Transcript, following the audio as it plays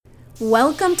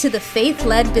Welcome to the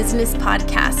Faith-Led Business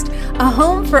Podcast, a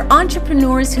home for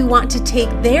entrepreneurs who want to take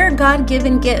their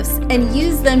God-given gifts and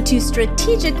use them to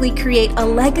strategically create a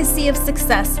legacy of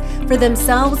success for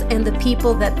themselves and the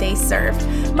people that they serve.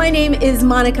 My name is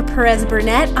Monica Perez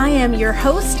Burnett. I am your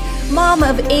host, mom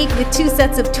of 8 with 2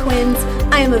 sets of twins.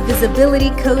 I am a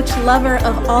visibility coach, lover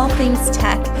of all things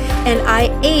tech, and I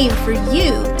aim for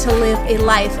you to live a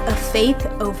life of faith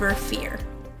over fear.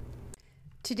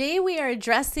 Today we are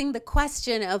addressing the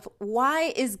question of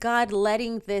why is God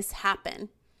letting this happen?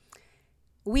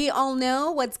 We all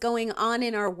know what's going on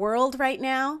in our world right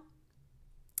now,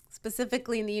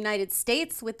 specifically in the United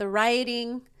States with the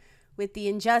rioting, with the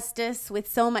injustice,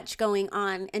 with so much going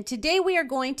on. And today we are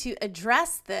going to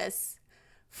address this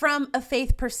from a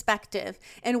faith perspective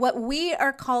and what we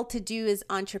are called to do as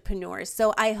entrepreneurs.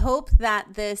 So I hope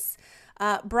that this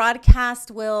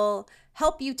broadcast will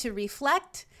help you to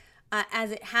reflect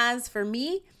as it has for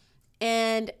me,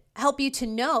 and help you to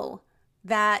know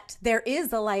that there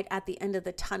is a light at the end of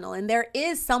the tunnel and there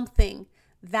is something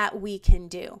that we can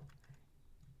do.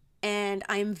 And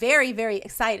I'm very, very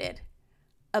excited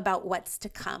about what's to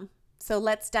come. So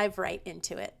let's dive right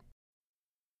into it.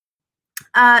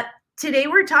 Today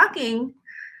we're going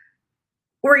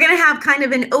to have kind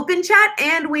of an open chat,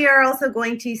 and we are also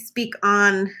going to speak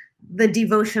on the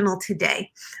devotional today.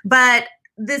 But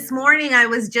this morning, I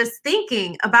was just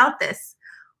thinking about this.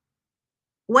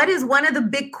 What is one of the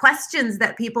big questions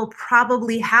that people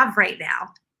probably have right now?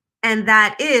 And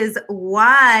that is,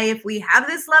 why, if we have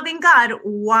this loving God,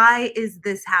 why is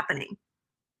this happening?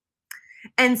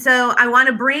 And so I want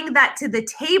to bring that to the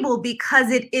table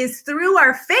because it is through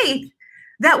our faith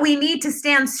that we need to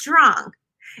stand strong.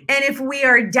 And if we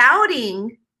are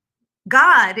doubting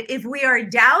God, if we are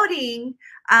doubting,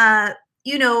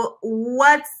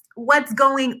 what's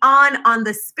going on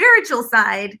the spiritual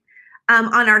side,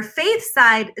 on our faith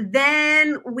side,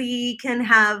 then we can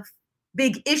have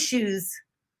big issues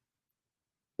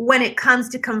when it comes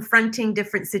to confronting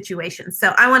different situations.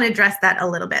 So I want to address that a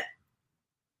little bit.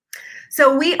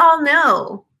 So we all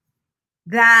know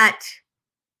that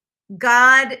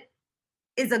God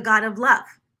is a God of love.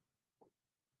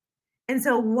 And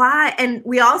so and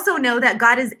we also know that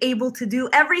God is able to do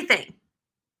everything.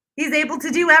 He's able to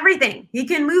do everything. He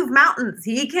can move mountains.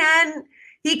 He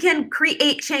can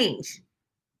create change.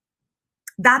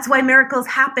 That's why miracles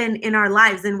happen in our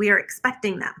lives and we are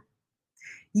expecting them.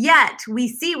 Yet we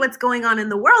see what's going on in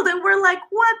the world and we're like,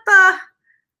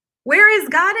 where is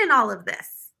God in all of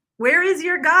this? Where is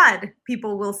your God?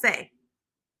 People will say.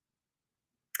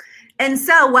 And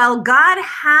so while God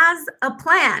has a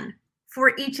plan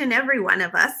for each and every one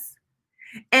of us,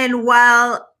 and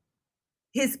while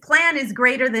his plan is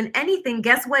greater than anything,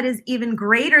 guess what is even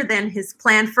greater than his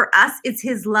plan for us? It's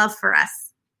his love for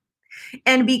us.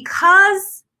 And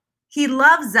because he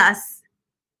loves us,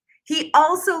 he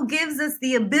also gives us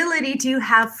the ability to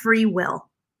have free will,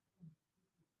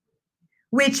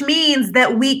 which means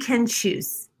that we can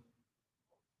choose.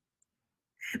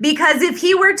 Because if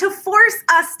he were to force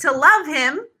us to love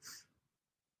him,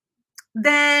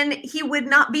 then he would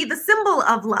not be the symbol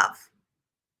of love.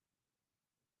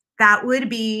 That would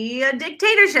be a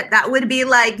dictatorship. That would be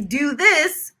like, do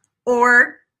this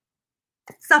or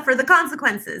suffer the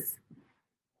consequences.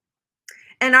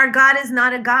 And our God is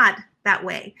not a God that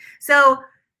way. So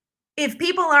if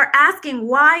people are asking,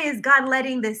 why is God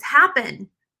letting this happen?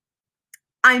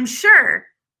 I'm sure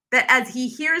that as he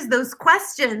hears those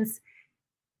questions,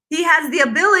 he has the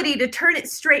ability to turn it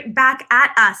straight back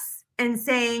at us and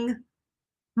saying,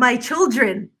 my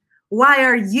children, why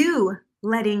are you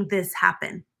letting this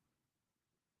happen?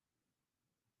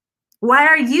 Why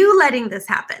are you letting this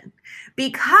happen?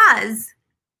 Because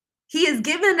he has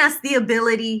given us the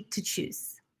ability to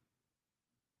choose.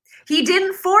 He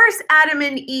didn't force Adam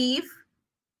and Eve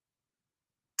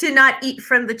to not eat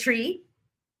from the tree.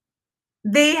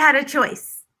 They had a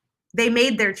choice. They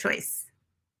made their choice.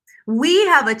 We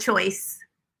have a choice.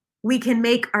 We can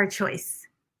make our choice.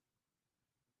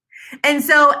 And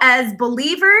so as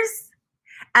believers,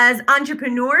 as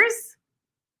entrepreneurs,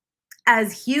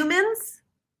 as humans,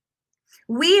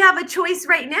 we have a choice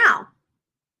right now.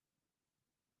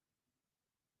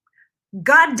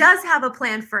 God does have a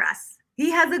plan for us. He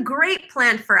has a great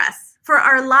plan for us, for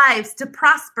our lives to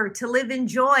prosper, to live in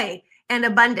joy and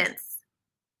abundance.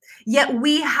 Yet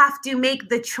we have to make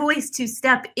the choice to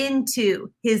step into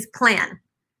his plan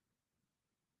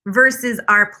versus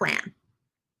our plan.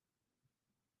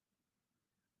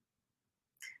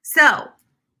 So,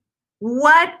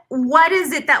 what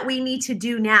is it that we need to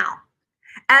do now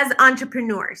as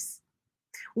entrepreneurs?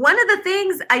 One of the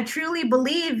things I truly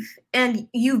believe, and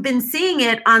you've been seeing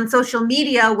it on social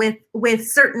media with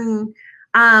certain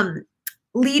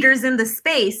leaders in the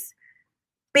space,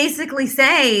 basically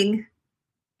saying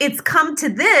it's come to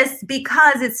this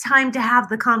because it's time to have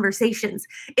the conversations.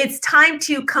 It's time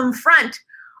to confront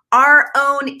our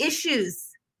own issues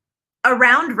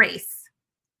around race.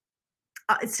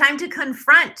 It's time to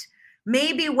confront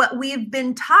maybe what we've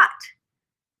been taught,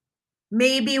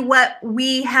 maybe what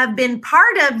we have been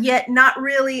part of yet not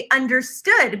really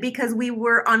understood because we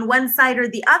were on one side or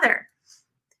the other.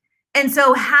 And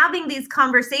so having these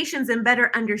conversations and better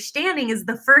understanding is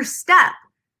the first step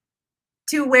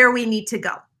to where we need to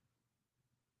go.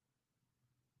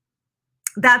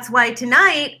 That's why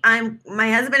tonight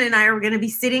my husband and I are going to be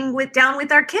sitting down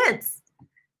with our kids.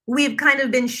 We've kind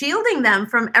of been shielding them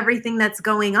from everything that's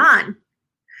going on.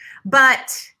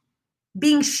 But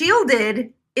being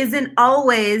shielded isn't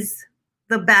always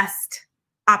the best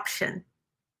option.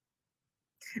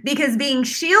 Because being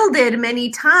shielded many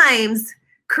times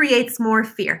creates more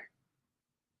fear.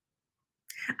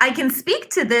 I can speak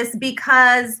to this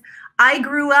because I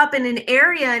grew up in an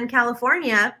area in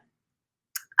California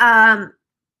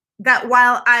that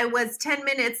while I lived 10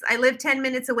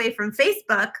 minutes away from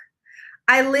Facebook,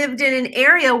 I lived in an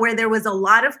area where there was a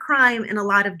lot of crime and a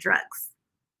lot of drugs.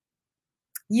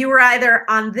 You were either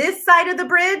on this side of the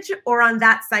bridge or on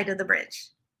that side of the bridge.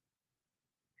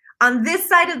 On this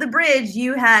side of the bridge,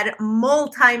 you had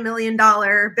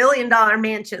multi-million-dollar, billion-dollar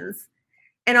mansions.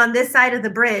 And on this side of the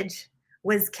bridge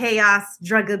was chaos,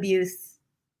 drug abuse,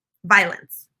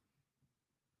 violence.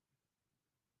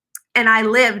 And I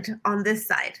lived on this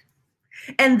side.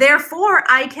 And therefore,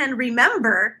 I can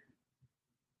remember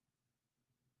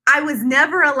I was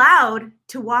never allowed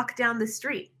to walk down the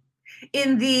street.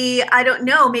 In the, I don't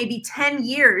know, maybe 10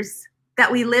 years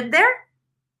that we lived there,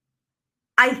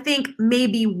 I think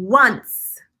maybe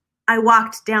once I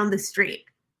walked down the street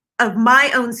of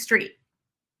my own street.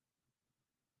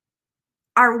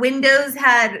 Our windows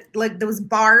had like those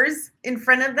bars in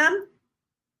front of them.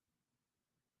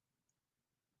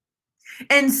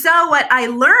 And so what I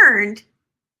learned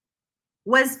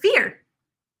was fear.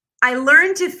 I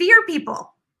learned to fear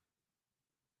people.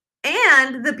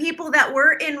 And the people that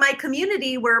were in my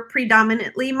community were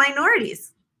predominantly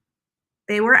minorities.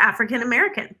 They were African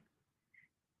American.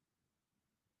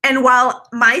 And while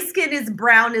my skin is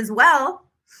brown as well,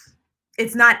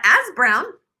 it's not as brown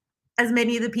as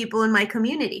many of the people in my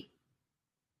community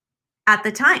at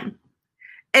the time.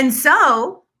 And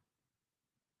so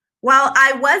while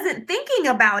I wasn't thinking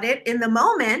about it in the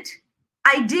moment,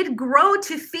 I did grow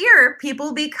to fear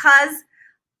people because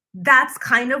that's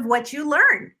kind of what you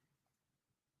learn.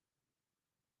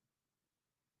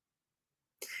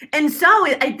 And so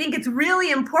I think it's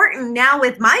really important now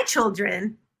with my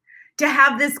children to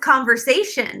have this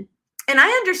conversation. And I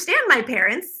understand my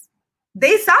parents.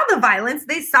 They saw the violence.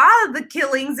 They saw the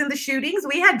killings and the shootings.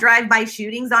 We had drive-by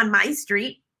shootings on my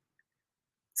street.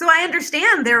 So I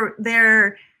understand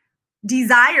their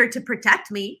desire to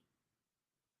protect me.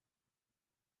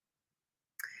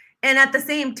 And at the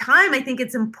same time, I think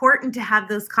it's important to have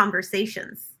those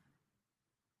conversations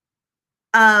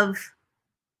of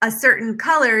a certain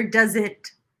color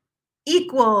doesn't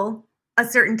equal a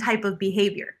certain type of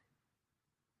behavior,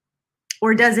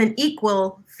 or doesn't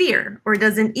equal fear, or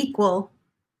doesn't equal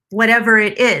whatever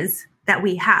it is that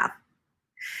we have.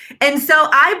 And so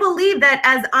I believe that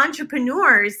as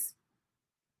entrepreneurs,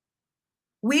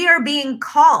 we are being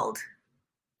called.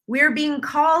 We are being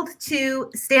called to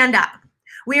stand up.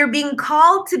 We are being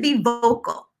called to be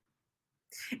vocal.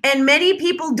 And many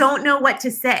people don't know what to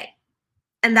say.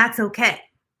 And that's okay.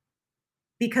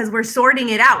 Because we're sorting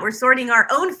it out. We're sorting our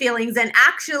own feelings. And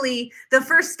actually, the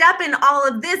first step in all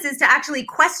of this is to actually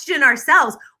question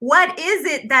ourselves. What is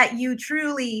it that you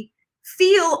truly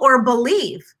feel or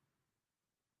believe?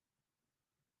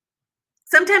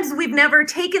 Sometimes we've never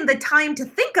taken the time to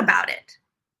think about it.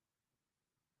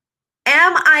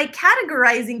 Am I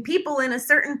categorizing people in a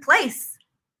certain place?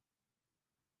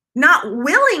 Not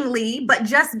willingly, but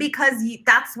just because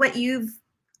that's what you've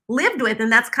lived with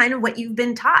and that's kind of what you've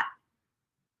been taught.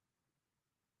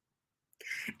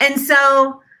 And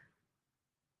so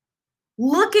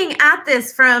looking at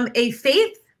this from a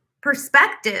faith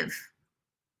perspective,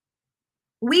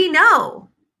 we know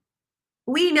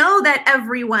that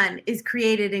everyone is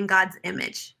created in God's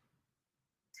image.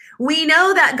 We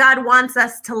know that God wants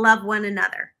us to love one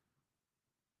another.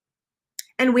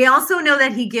 And we also know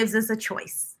that he gives us a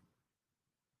choice.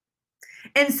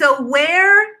 And so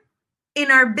where in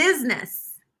our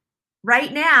business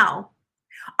right now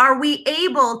are we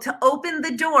able to open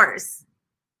the doors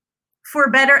for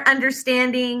better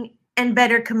understanding and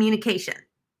better communication?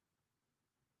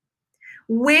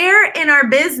 Where in our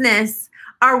business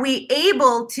are we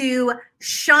able to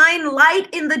shine light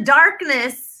in the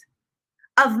darkness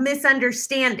of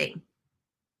misunderstanding?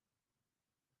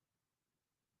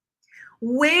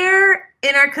 Where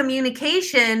in our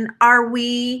communication are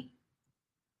we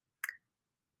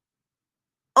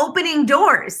opening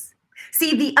doors?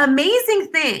 See, the amazing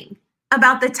thing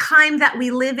about the time that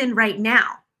we live in right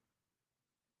now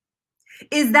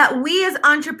is that we as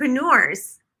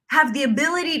entrepreneurs have the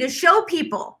ability to show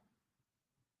people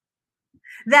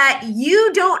that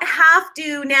you don't have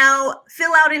to now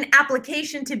fill out an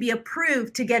application to be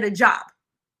approved to get a job.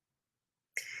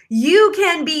 You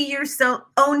can be your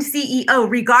own CEO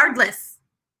regardless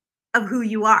of who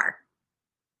you are.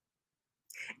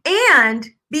 And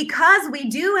because we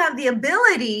do have the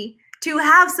ability to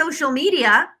have social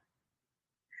media,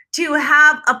 to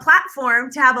have a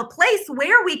platform, to have a place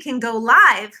where we can go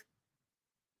live,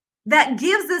 that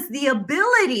gives us the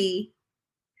ability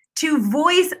to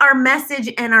voice our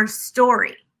message and our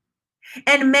story.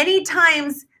 And many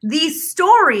times these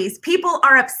stories, people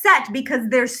are upset because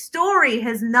their story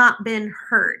has not been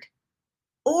heard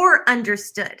or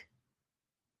understood.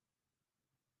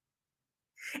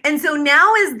 And so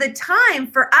now is the time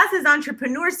for us as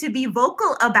entrepreneurs to be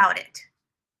vocal about it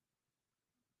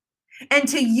and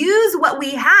to use what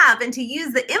we have and to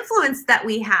use the influence that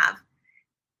we have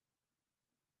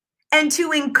and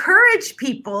to encourage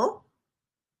people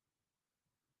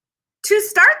to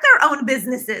start their own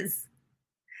businesses,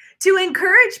 to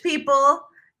encourage people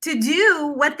to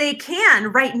do what they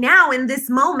can right now in this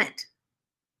moment.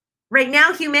 Right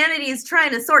now, humanity is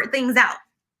trying to sort things out.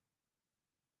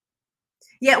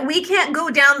 Yet we can't go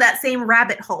down that same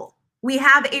rabbit hole. We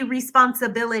have a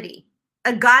responsibility,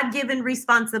 a God-given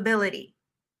responsibility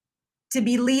to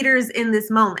be leaders in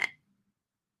this moment.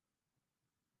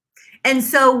 And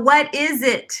so what is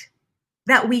it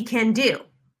that we can do?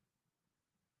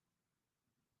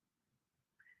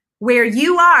 Where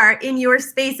you are in your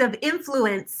space of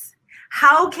influence,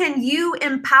 how can you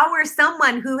empower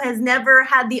someone who has never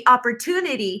had the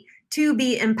opportunity to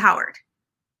be empowered?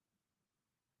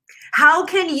 How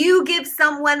can you give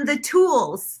someone the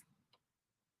tools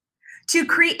to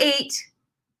create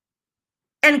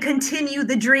and continue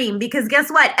the dream? Because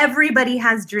guess what? Everybody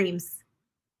has dreams.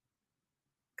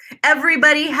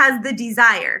 Everybody has the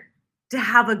desire to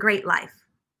have a great life.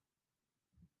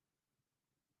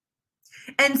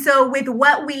 And so with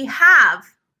what we have,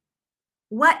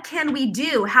 what can we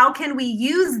do? How can we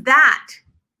use that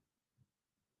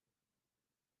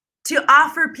to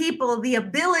offer people the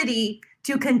ability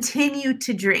to continue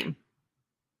to dream?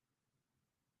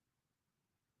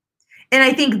 And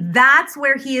I think that's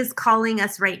where he is calling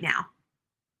us right now.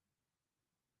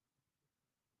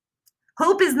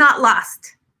 Hope is not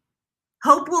lost.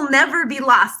 Hope will never be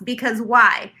lost, because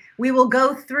why? We will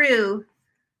go through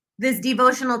this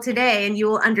devotional today and you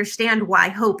will understand why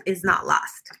hope is not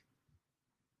lost.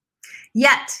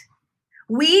 Yet,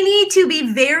 we need to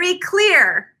be very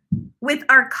clear with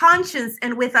our conscience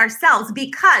and with ourselves,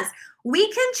 because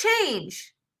we can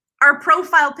change our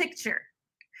profile picture.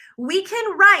 We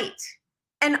can write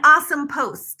an awesome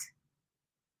post.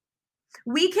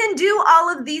 We can do all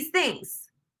of these things.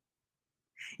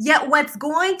 Yet what's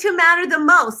going to matter the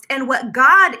most and what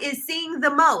God is seeing the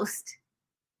most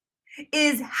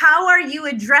is how are you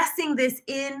addressing this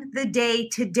in the day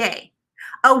to day,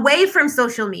 away from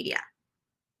social media.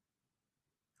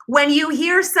 When you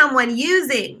hear someone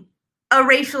using a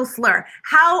racial slur,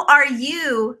 how are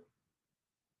you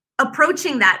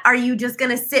approaching that? Are you just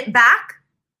going to sit back,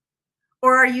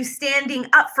 or are you standing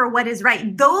up for what is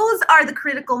right? Those are the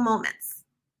critical moments.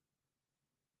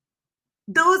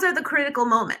 Those are the critical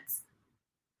moments,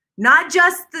 not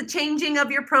just the changing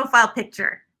of your profile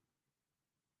picture.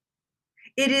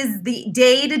 It is the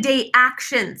day-to-day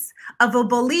actions of a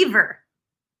believer,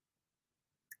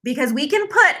 because we can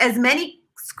put as many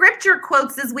scripture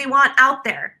quotes as we want out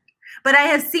there, but I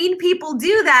have seen people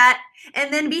do that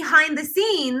and then behind the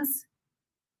scenes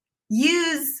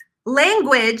use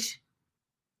language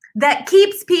that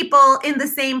keeps people in the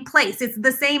same place. It's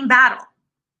the same battle.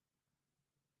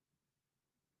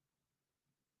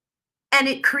 And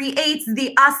it creates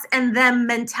the us and them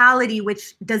mentality,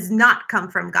 which does not come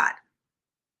from God.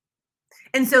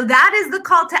 And so that is the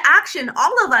call to action,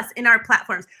 all of us in our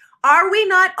platforms. Are we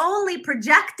not only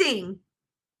projecting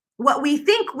what we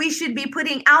think we should be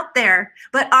putting out there,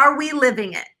 but are we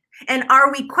living it? And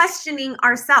are we questioning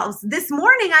ourselves? This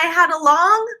morning, I had a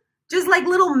long, just like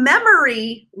little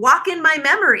memory, walk in my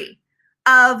memory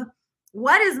of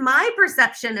what is my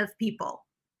perception of people?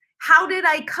 How did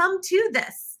I come to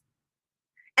this?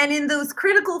 And in those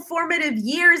critical formative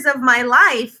years of my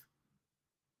life,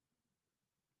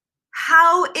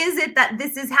 how is it that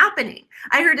this is happening?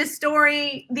 I heard a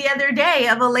story the other day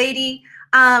of a lady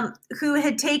who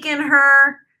had taken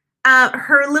her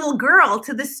little girl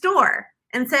to the store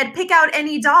and said, pick out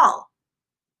any doll.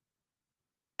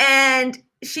 And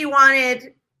she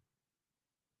wanted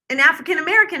an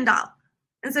African-American doll.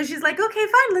 And so she's like, okay,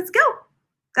 fine, let's go.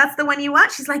 That's the one you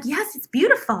want? She's like, yes, it's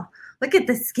beautiful. Look at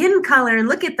the skin color and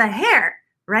look at the hair,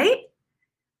 right?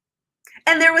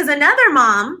 And there was another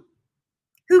mom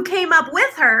who came up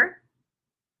with her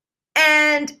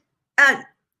and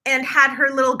had her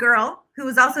little girl who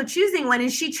was also choosing one,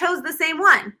 and she chose the same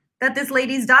one that this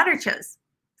lady's daughter chose.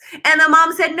 And the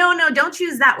mom said, no, don't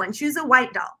choose that one. Choose a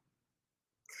white doll.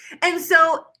 And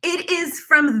so it is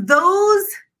from those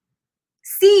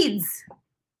seeds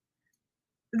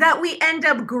that we end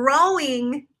up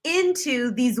growing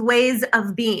into these ways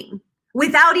of being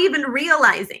without even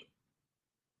realizing,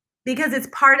 because it's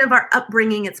part of our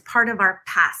upbringing, it's part of our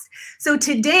past. So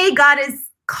today, God is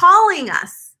calling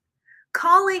us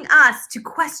to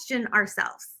question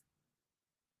ourselves.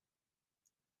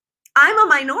 I'm a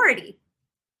minority,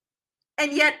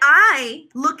 and yet I,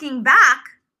 looking back,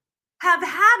 have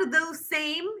had those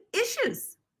same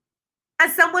issues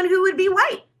as someone who would be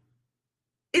white.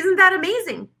 Isn't that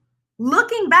amazing?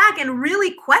 Looking back and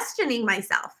really questioning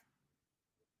myself.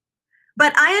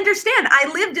 But I understand,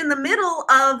 I lived in the middle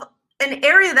of an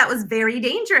area that was very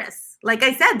dangerous. Like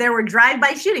I said, there were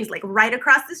drive-by shootings, like right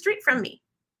across the street from me.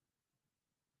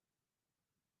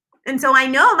 And so I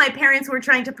know my parents were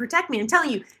trying to protect me. I'm telling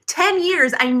you, 10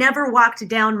 years, I never walked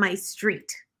down my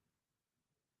street.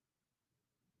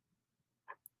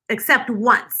 Except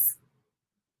once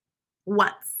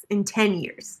in 10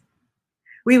 years.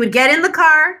 We would get in the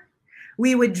car,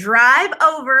 we would drive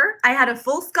over. I had a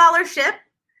full scholarship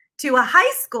to a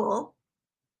high school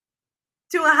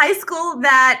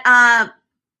that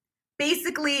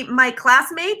basically my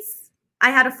classmates, I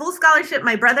had a full scholarship,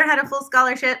 my brother had a full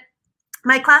scholarship,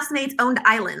 my classmates owned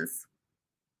islands.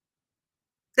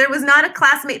 There was not a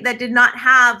classmate that did not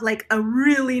have like a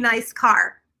really nice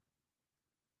car.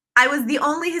 I was the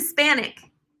only Hispanic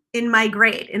in my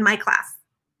grade, in my class.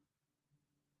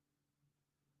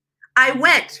 I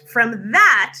went from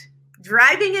that,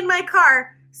 driving in my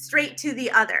car, straight to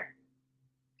the other.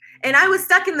 And I was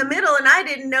stuck in the middle, and I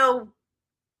didn't know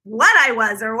what I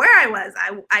was or where I was.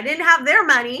 I didn't have their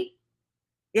money,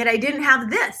 yet I didn't have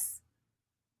this.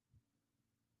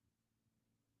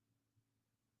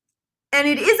 And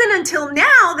it isn't until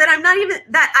now that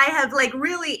I have like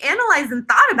really analyzed and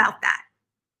thought about that.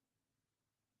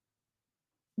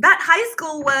 That high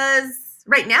school was,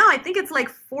 right now, I think it's like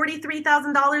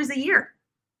 $43,000 a year.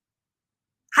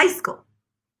 High school.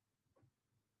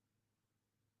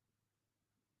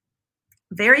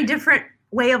 Very different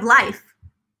way of life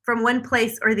from one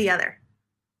place or the other.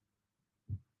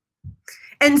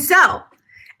 And so,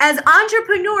 as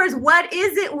entrepreneurs, what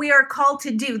is it we are called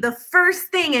to do? The first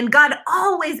thing, and God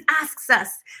always asks us,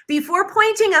 before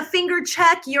pointing a finger,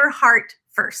 check your heart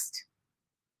first.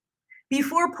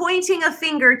 Before pointing a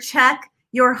finger, check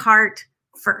your heart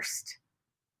first.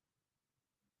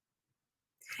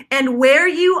 And where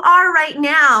you are right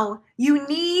now, you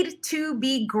need to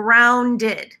be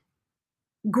grounded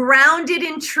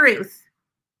in truth.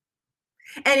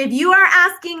 And if you are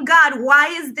asking God, why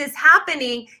is this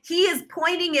happening? He is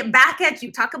pointing it back at you.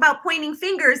 Talk about pointing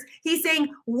fingers. He's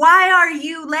saying, why are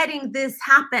you letting this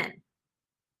happen?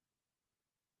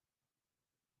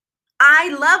 I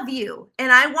love you,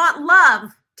 and I want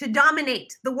love to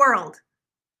dominate the world.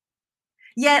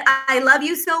 Yet I love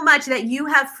you so much that you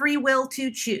have free will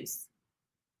to choose.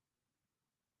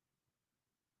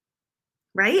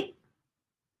 Right?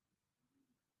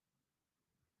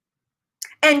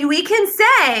 And we can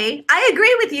say, I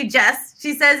agree with you, Jess.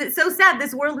 She says, it's so sad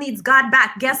this world needs God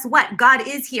back. Guess what? God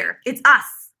is here. It's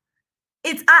us.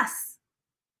 It's us.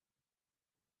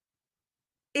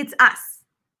 It's us.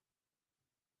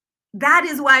 That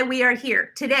is why we are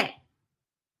here today.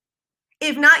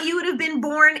 If not, you would have been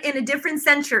born in a different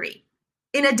century,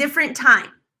 in a different time.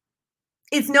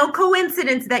 It's no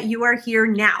coincidence that you are here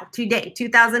now, today,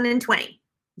 2020,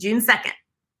 June 2nd.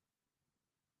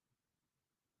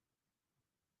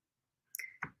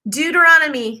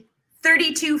 Deuteronomy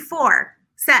 32:4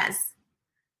 says,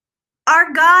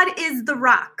 our God is the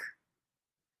rock.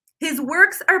 His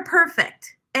works are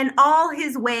perfect, and all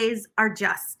his ways are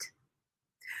just.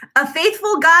 A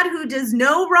faithful God who does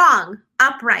no wrong,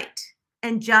 upright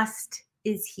and just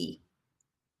is he.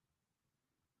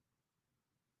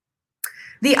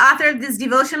 The author of this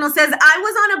devotional says, I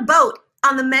was on a boat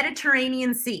on the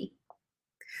Mediterranean Sea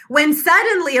when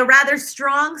suddenly a rather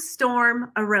strong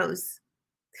storm arose.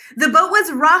 The boat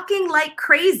was rocking like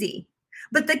crazy,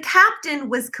 but the captain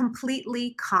was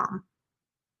completely calm.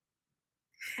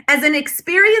 As an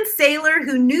experienced sailor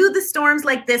who knew the storms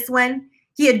like this one,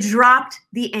 he had dropped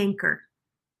the anchor.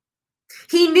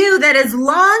 He knew that as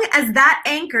long as that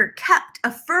anchor kept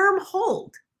a firm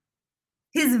hold,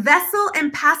 his vessel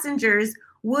and passengers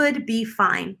would be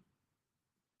fine.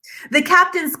 The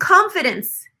captain's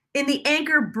confidence in the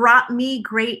anchor brought me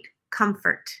great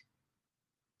comfort.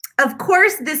 Of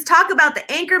course, this talk about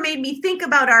the anchor made me think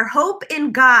about our hope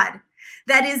in God,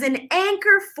 that is an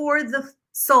anchor for the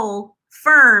soul,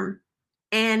 firm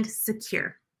and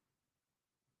secure.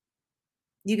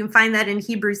 You can find that in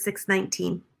Hebrews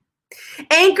 6:19.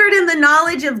 Anchored in the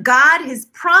knowledge of God, his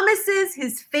promises,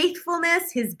 his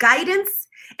faithfulness, his guidance,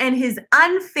 and his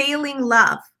unfailing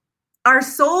love, our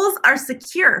souls are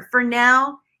secure for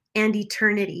now and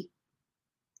eternity.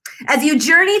 As you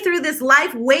journey through this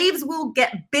life, waves will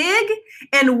get big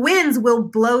and winds will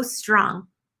blow strong.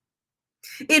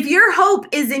 If your hope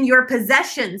is in your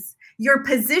possessions, your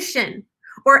position,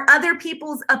 or other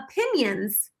people's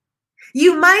opinions,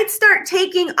 you might start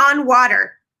taking on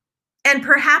water and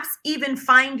perhaps even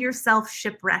find yourself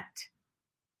shipwrecked.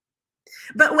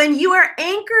 But when you are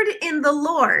anchored in the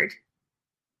Lord,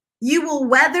 you will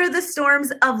weather the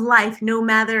storms of life no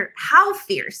matter how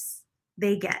fierce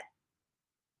they get.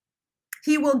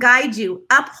 He will guide you,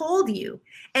 uphold you,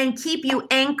 and keep you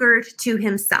anchored to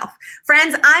himself.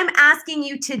 Friends, I'm asking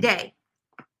you today,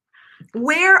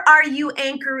 where are you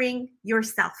anchoring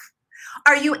yourself?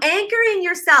 Are you anchoring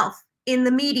yourself in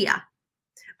the media?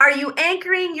 Are you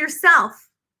anchoring yourself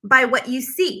by what you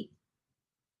see?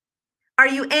 Are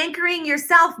you anchoring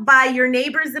yourself by your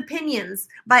neighbor's opinions,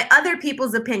 by other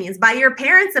people's opinions, by your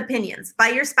parents' opinions, by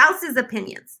your spouse's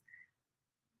opinions?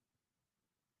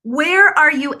 Where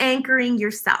are you anchoring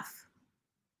yourself?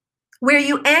 Where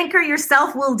you anchor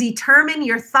yourself will determine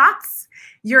your thoughts,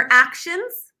 your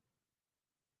actions,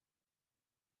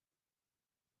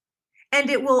 and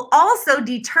it will also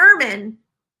determine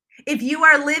if you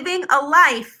are living a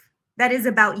life that is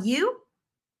about you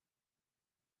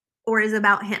or is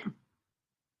about him.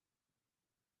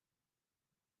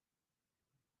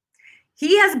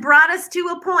 He has brought us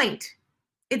to a point.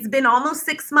 It's been almost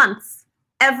 6 months,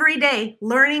 every day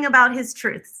learning about his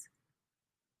truths.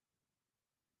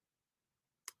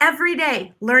 Every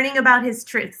day learning about his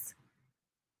truths.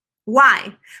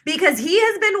 Why? Because he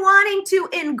has been wanting to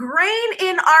ingrain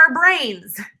in our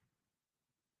brains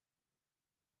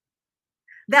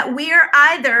that we are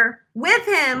either with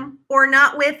him or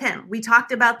not with him. We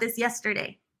talked about this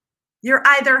yesterday. You're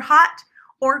either hot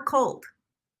or cold.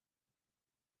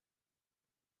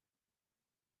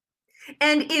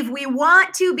 And if we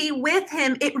want to be with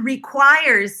him, it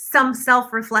requires some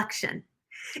self-reflection.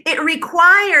 It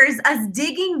requires us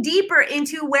digging deeper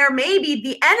into where maybe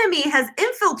the enemy has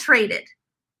infiltrated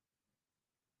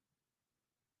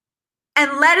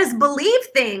and let us believe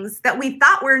things that we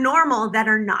thought were normal that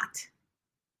are not.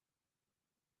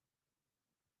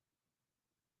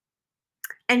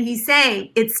 And he's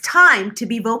saying it's time to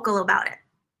be vocal about it.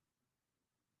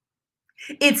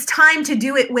 It's time to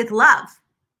do it with love.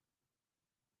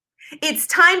 It's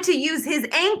time to use his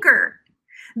anchor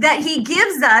that he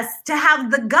gives us to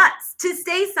have the guts to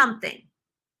say something.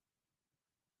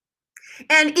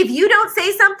 And if you don't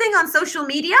say something on social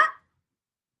media,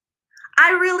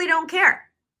 I really don't care.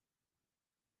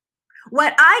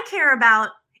 What I care about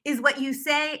is what you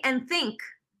say and think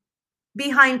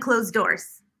behind closed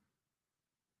doors.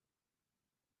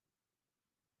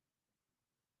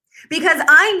 Because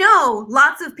I know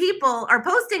lots of people are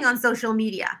posting on social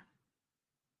media.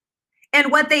 And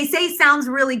what they say sounds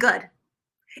really good.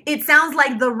 It sounds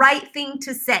like the right thing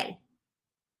to say.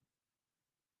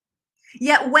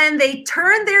 Yet when they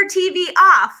turn their TV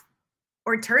off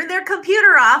or turn their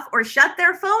computer off or shut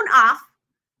their phone off,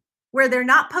 where they're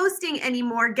not posting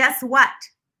anymore, guess what?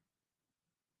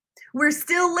 We're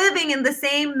still living in the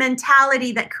same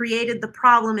mentality that created the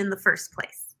problem in the first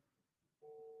place.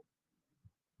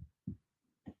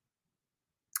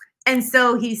 And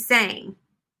so he's saying,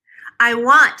 I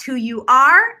want who you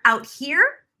are out here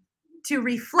to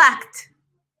reflect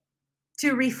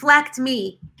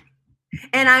me.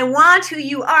 And I want who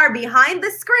you are behind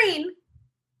the screen.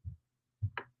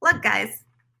 Look, guys,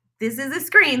 this is a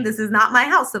screen. This is not my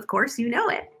house, of course. You know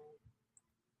it.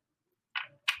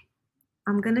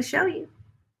 I'm going to show you.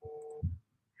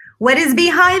 What is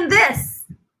behind this?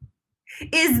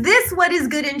 Is this what is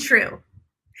good and true?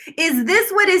 Is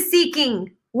this what is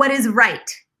seeking what is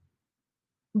right?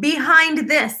 behind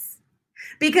this,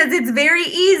 because it's very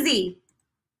easy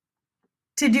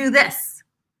to do this.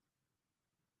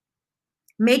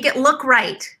 Make it look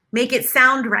right, make it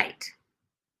sound right.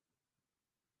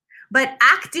 But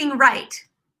acting right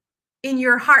in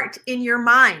your heart, in your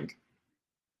mind,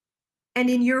 and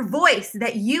in your voice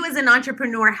that you as an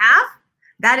entrepreneur have,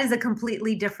 that is a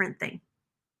completely different thing.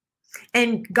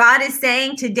 And God is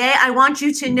saying today, I want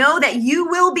you to know that you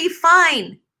will be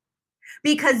fine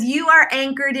because you are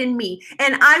anchored in me.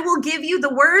 And I will give you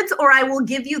the words, or I will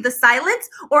give you the silence,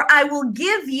 or I will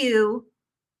give you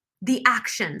the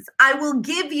actions. I will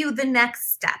give you the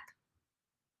next step.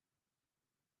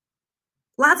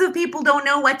 Lots of people don't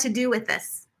know what to do with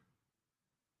this.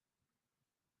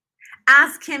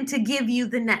 Ask him to give you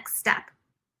the next step.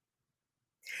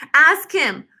 Ask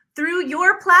him through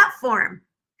your platform,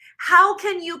 how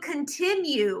can you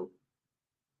continue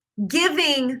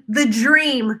giving the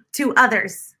dream to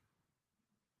others?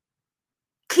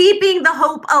 Keeping the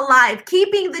hope alive,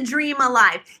 keeping the dream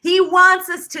alive. He wants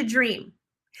us to dream.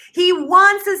 He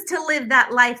wants us to live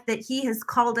that life that he has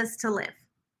called us to live.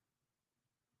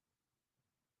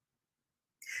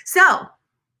 So,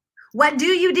 what do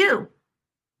you do?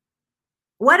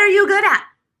 What are you good at?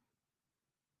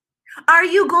 Are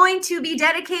you going to be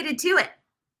dedicated to it?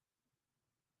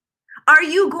 Are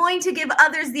you going to give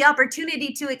others the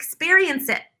opportunity to experience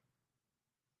it?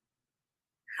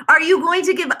 Are you going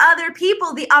to give other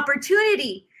people the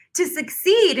opportunity to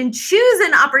succeed and choose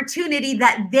an opportunity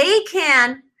that they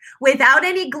can, without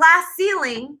any glass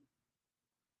ceiling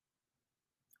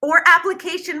or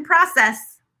application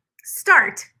process,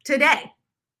 start today?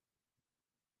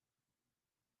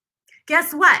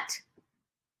 Guess what?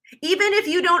 Even if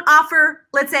you don't offer,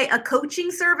 let's say, a coaching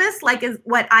service like is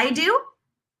what I do,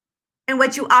 and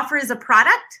what you offer is a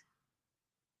product,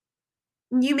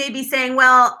 you may be saying,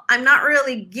 well, I'm not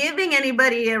really giving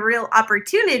anybody a real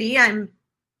opportunity. I'm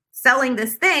selling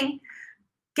this thing.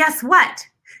 Guess what?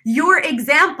 Your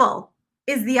example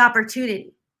is the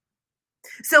opportunity.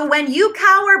 So when you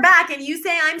cower back and you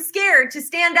say, I'm scared to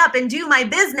stand up and do my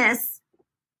business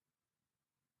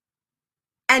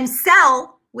and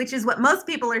sell, which is what most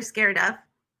people are scared of,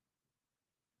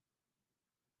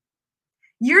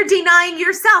 you're denying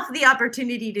yourself the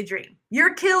opportunity to dream.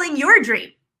 You're killing your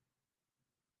dream.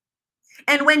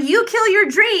 And when you kill your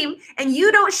dream and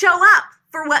you don't show up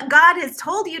for what God has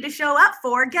told you to show up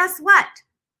for, guess what?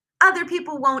 Other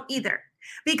people won't either,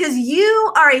 because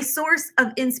you are a source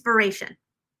of inspiration,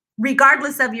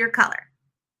 regardless of your color.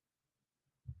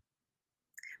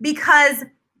 Because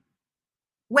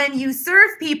when you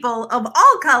serve people of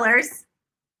all colors,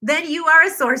 then you are a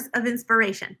source of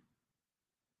inspiration.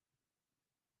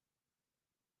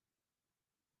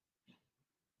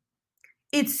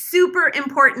 It's super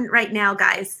important right now,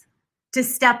 guys, to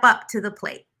step up to the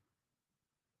plate.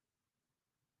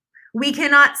 We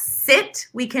cannot sit.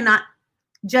 We cannot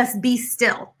just be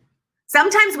still.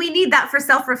 Sometimes we need that for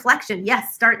self-reflection.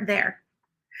 Yes, start there.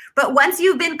 But once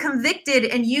you've been convicted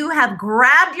and you have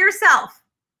grabbed yourself,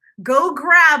 go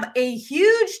grab a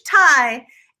huge tie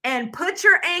and put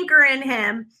your anchor in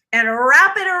him and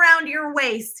wrap it around your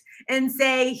waist and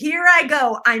say, here I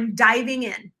go. I'm diving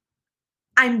in.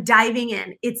 I'm diving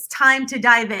in. It's time to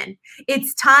dive in.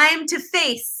 It's time to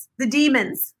face the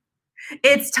demons.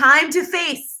 It's time to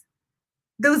face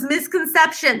those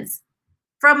misconceptions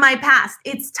from my past.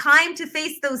 It's time to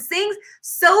face those things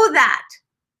so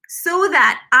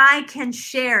that I can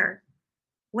share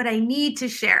what I need to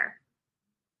share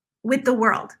with the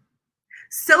world,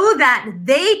 so that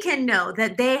they can know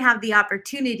that they have the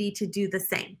opportunity to do the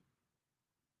same.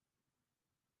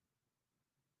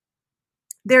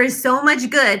 There is so much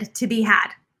good to be had.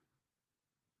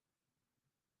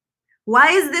 Why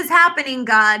is this happening,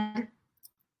 God?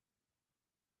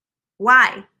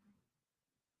 Why?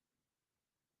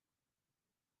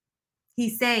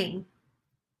 He's saying,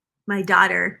 my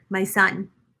daughter, my son,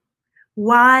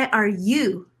 why are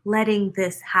you letting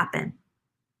this happen?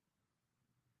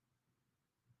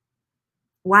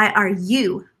 Why are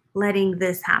you letting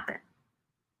this happen?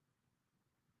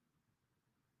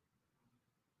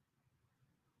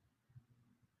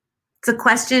 It's a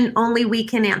question only we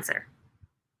can answer.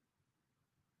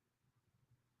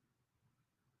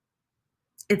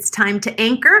 It's time to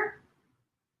anchor,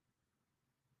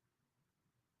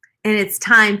 and it's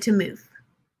time to move.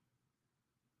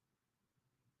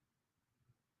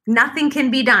 Nothing can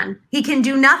be done. He can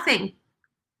do nothing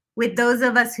with those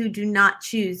of us who do not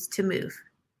choose to move.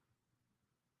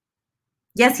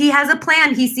 Yes, he has a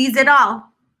plan. He sees it all.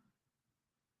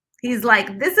 He's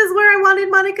like, this is where I wanted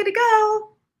Monica to go.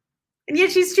 And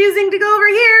yet she's choosing to go over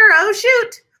here. Oh,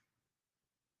 shoot.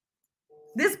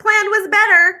 This plan was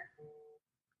better.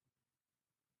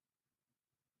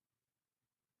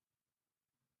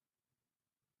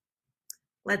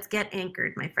 Let's get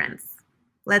anchored, my friends.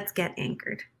 Let's get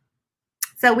anchored.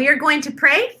 So we are going to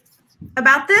pray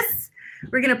about this.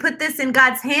 We're going to put this in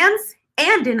God's hands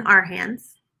and in our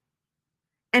hands.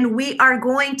 And we are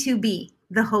going to be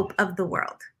the hope of the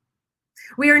world.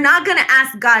 We are not going to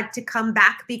ask God to come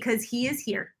back because he is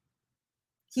here.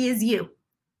 He is you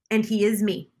and he is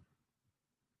me.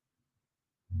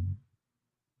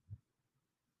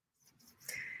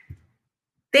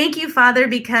 Thank you, Father,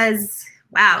 because,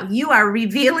 wow, you are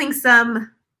revealing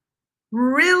some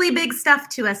really big stuff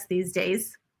to us these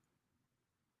days.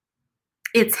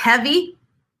 It's heavy.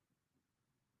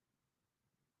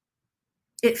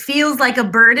 It feels like a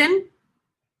burden.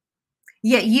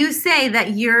 Yet you say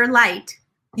that you're light.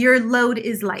 Your load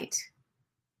is light.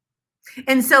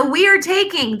 And so we are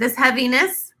taking this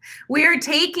heaviness. We are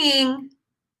taking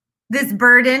this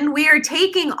burden. We are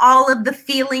taking all of the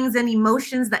feelings and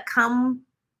emotions that come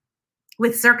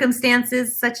with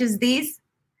circumstances such as these,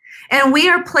 and we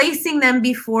are placing them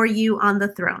before you on the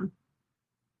throne.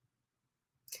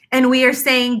 And we are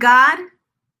saying, God,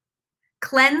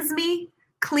 cleanse me,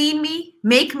 clean me,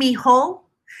 make me whole,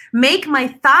 make my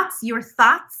thoughts your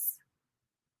thoughts,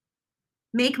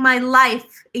 make my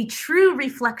life a true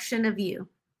reflection of you,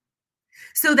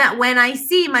 so that when I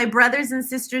see my brothers and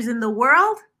sisters in the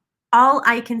world, all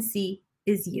I can see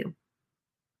is you.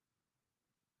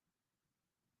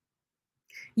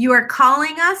 You are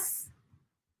calling us,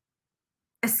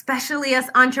 especially us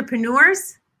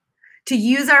entrepreneurs, to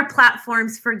use our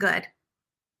platforms for good,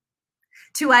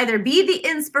 to either be the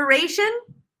inspiration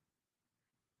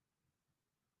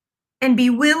and be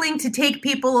willing to take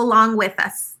people along with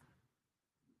us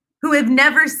who have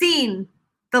never seen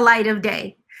the light of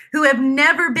day, who have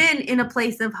never been in a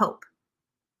place of hope.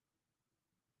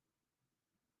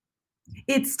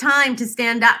 It's time to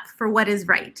stand up for what is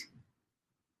right.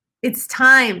 It's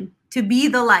time to be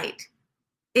the light.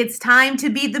 It's time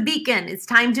to be the beacon. It's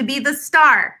time to be the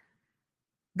star,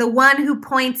 the one who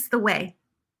points the way.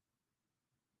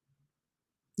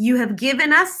 You have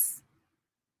given us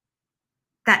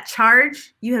that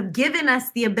charge. You have given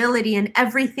us the ability and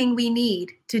everything we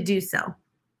need to do so.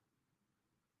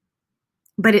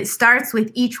 But it starts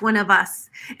with each one of us,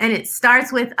 and it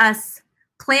starts with us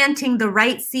planting the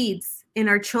right seeds in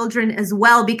our children as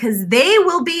well, because they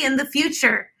will be in the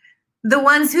future the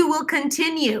ones who will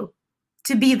continue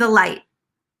to be the light.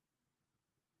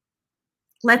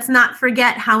 Let's not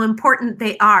forget how important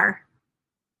they are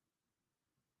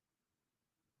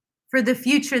for the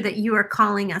future that you are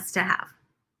calling us to have.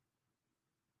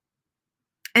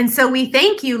 And so we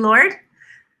thank you, Lord.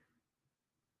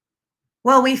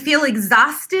 While we feel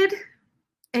exhausted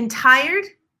and tired,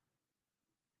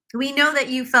 we know that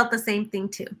you felt the same thing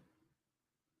too.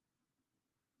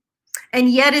 And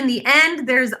yet in the end,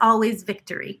 there's always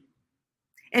victory.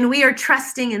 And we are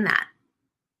trusting in that.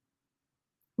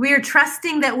 We are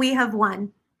trusting that we have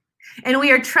won. And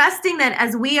we are trusting that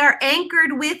as we are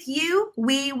anchored with you,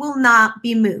 we will not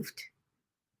be moved.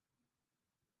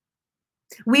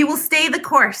 We will stay the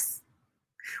course.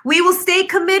 We will stay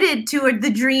committed to the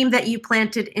dream that you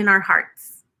planted in our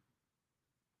hearts.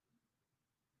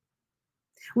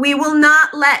 We will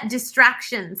not let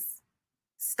distractions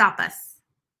stop us.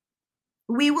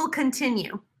 We will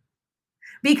continue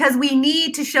because we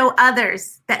need to show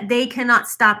others that they cannot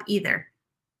stop either.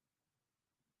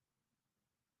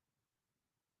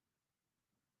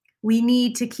 We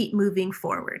need to keep moving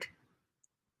forward.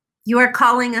 You are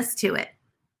calling us to it.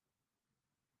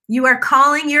 You are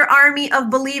calling your army of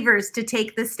believers to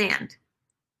take the stand,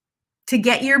 to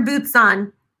get your boots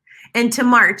on and to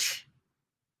march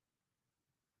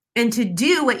and to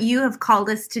do what you have called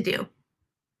us to do.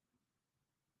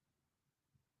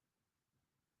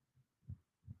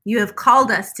 You have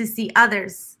called us to see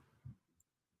others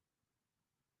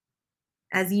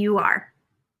as you are.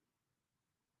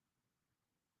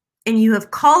 And you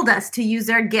have called us to use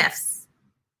our gifts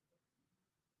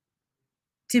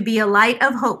to be a light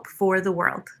of hope for the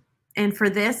world. And for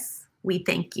this, we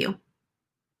thank you.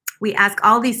 We ask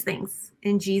all these things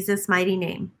in Jesus' mighty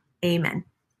name. Amen.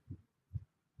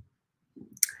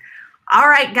 All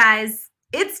right, guys,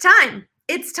 it's time.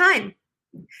 It's time.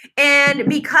 And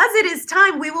because it is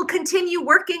time, we will continue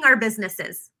working our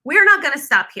businesses. We're not going to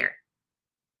stop here.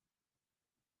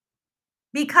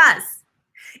 Because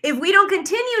if we don't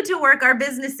continue to work our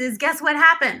businesses, guess what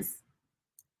happens?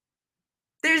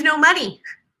 There's no money.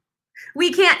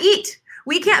 We can't eat.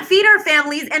 We can't feed our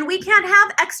families, and we can't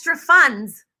have extra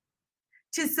funds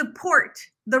to support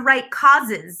the right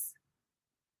causes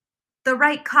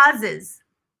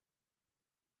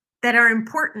that are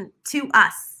important to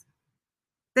us,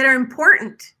 that are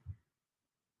important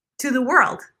to the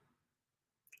world.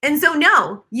 And so,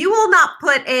 no, you will not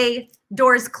put a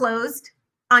doors closed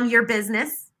on your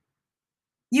business.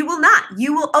 You will not.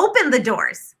 You will open the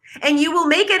doors and you will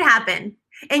make it happen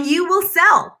and you will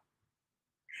sell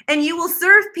and you will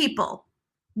serve people,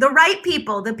 the right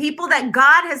people, the people that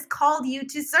God has called you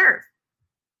to serve.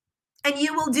 And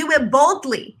you will do it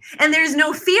boldly. And there's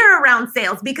no fear around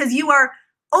sales because you are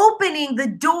opening the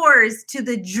doors to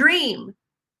the dream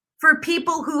for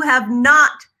people who have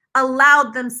not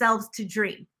allowed themselves to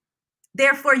dream.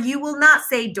 Therefore, you will not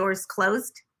say doors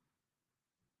closed.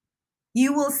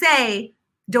 You will say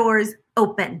doors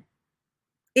open.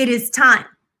 It is time.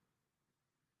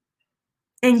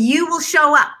 And you will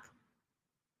show up.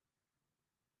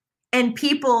 And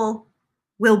people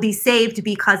will be saved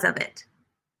because of it.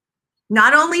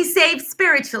 Not only saved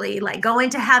spiritually, like going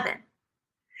to heaven,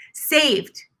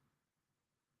 saved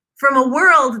from a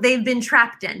world they've been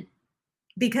trapped in,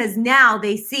 because now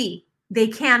they see they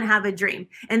can have a dream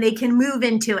and they can move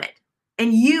into it.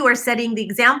 And you are setting the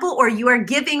example, or you are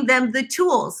giving them the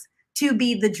tools to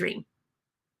be the dream.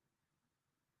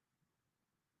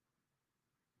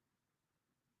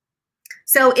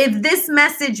 So if this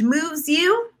message moves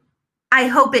you, I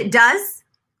hope it does.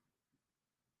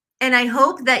 And I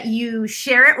hope that you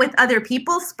share it with other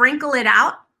people, sprinkle it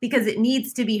out because it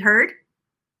needs to be heard.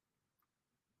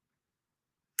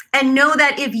 And know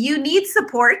that if you need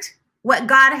support, what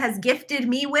God has gifted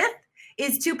me with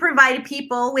is to provide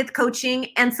people with coaching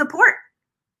and support.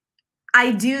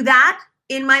 I do that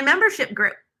in my membership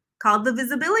group called the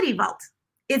Visibility Vault.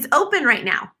 It's open right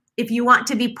now. If you want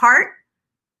to be part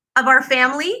of our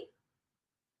family,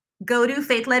 go to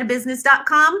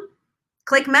faithledbusiness.com,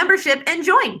 click membership and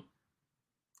join.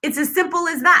 It's as simple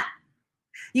as that.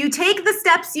 You take the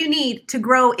steps you need to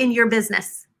grow in your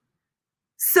business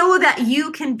so that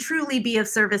you can truly be of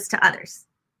service to others.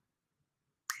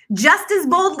 Just as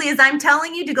boldly as I'm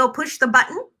telling you to go push the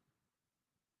button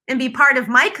and be part of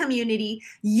my community,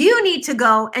 you need to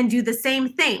go and do the same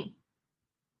thing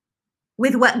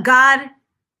with what God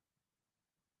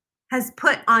has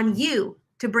put on you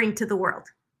to bring to the world.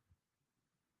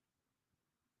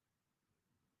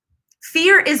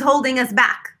 Fear is holding us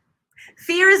back.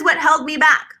 Fear is what held me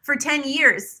back for 10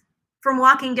 years from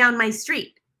walking down my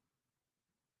street.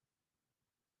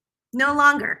 No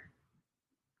longer.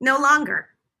 No longer.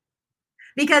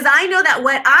 Because I know that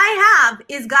what I have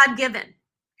is God-given.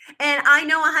 And I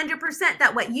know 100%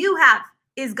 that what you have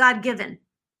is God-given.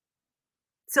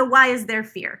 So why is there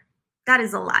fear? That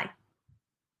is a lie.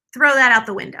 Throw that out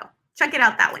the window. Check it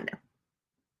out that window.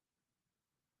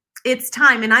 It's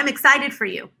time, and I'm excited for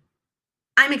you.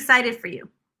 I'm excited for you.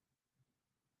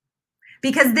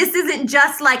 Because this isn't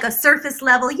just like a surface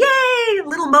level, yay,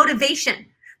 little motivation.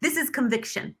 This is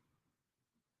conviction.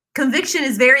 Conviction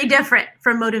is very different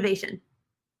from motivation.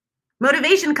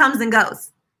 Motivation comes and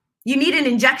goes. You need an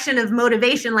injection of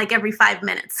motivation like every 5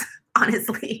 minutes,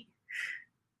 honestly.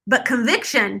 But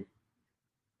conviction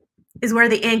is where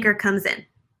the anchor comes in,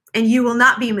 and you will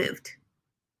not be moved.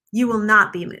 You will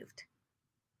not be moved.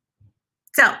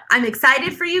 So I'm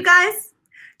excited for you guys.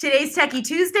 Today's Techie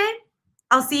Tuesday.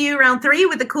 I'll see you around 3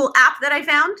 with a cool app that I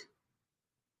found.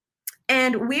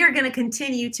 And we are going to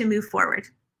continue to move forward.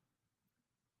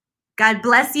 God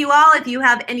bless you all. If you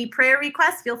have any prayer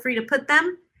requests, feel free to put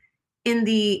them in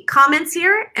the comments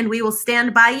here, and we will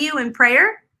stand by you in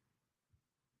prayer.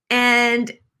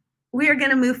 And we are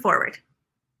going to move forward.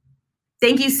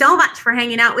 Thank you so much for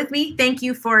hanging out with me. Thank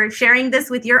you for sharing this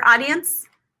with your audience,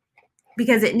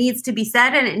 because it needs to be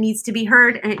said and it needs to be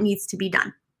heard and it needs to be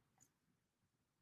done.